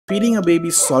Feeding a baby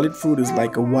solid food is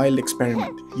like a wild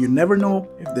experiment. You never know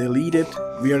if they'll eat it,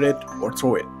 wear it, or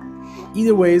throw it.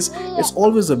 Either ways, it's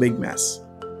always a big mess.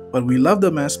 But we love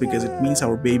the mess because it means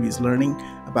our baby is learning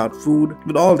about food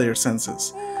with all their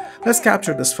senses. Let's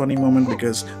capture this funny moment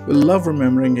because we'll love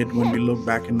remembering it when we look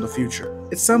back in the future.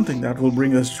 It's something that will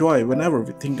bring us joy whenever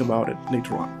we think about it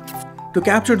later on. To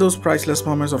capture those priceless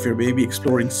moments of your baby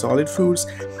exploring solid foods,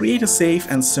 create a safe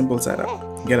and simple setup.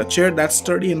 Get a chair that's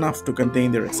sturdy enough to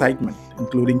contain their excitement,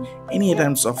 including any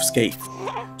attempts of escape.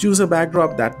 Choose a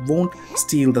backdrop that won't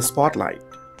steal the spotlight.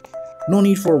 No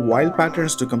need for wild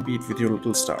patterns to compete with your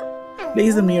little star.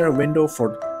 Place them near a window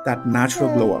for that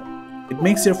natural glow up. It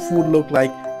makes your food look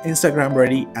like Instagram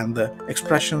ready and the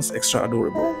expressions extra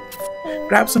adorable.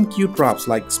 Grab some cute props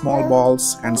like small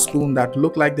balls and spoon that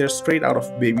look like they're straight out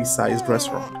of baby-sized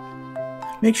restaurant.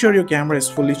 Make sure your camera is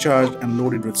fully charged and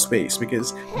loaded with space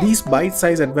because these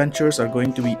bite-sized adventures are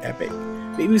going to be epic.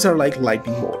 Babies are like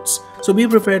lightning bolts, so be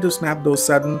prepared to snap those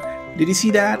sudden "did you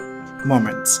see that?"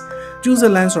 moments. Choose a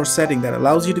lens or setting that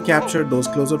allows you to capture those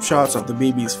close-up shots of the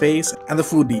baby's face and the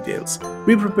food details.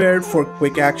 Be prepared for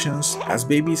quick actions as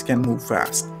babies can move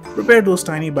fast. Prepare those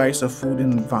tiny bites of food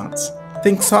in advance.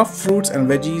 Think soft fruits and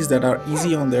veggies that are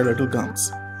easy on their little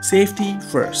gums. Safety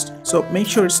first, so make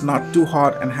sure it's not too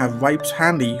hot and have wipes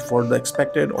handy for the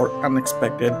expected or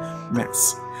unexpected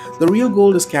mess. The real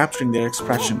goal is capturing their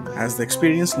expression as they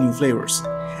experience new flavors.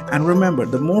 And remember,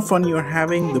 the more fun you are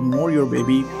having, the more your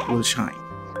baby will shine.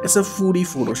 It's a foodie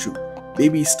photo shoot,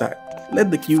 baby style. Let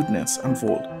the cuteness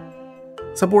unfold.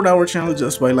 Support our channel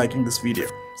just by liking this video.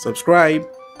 Subscribe.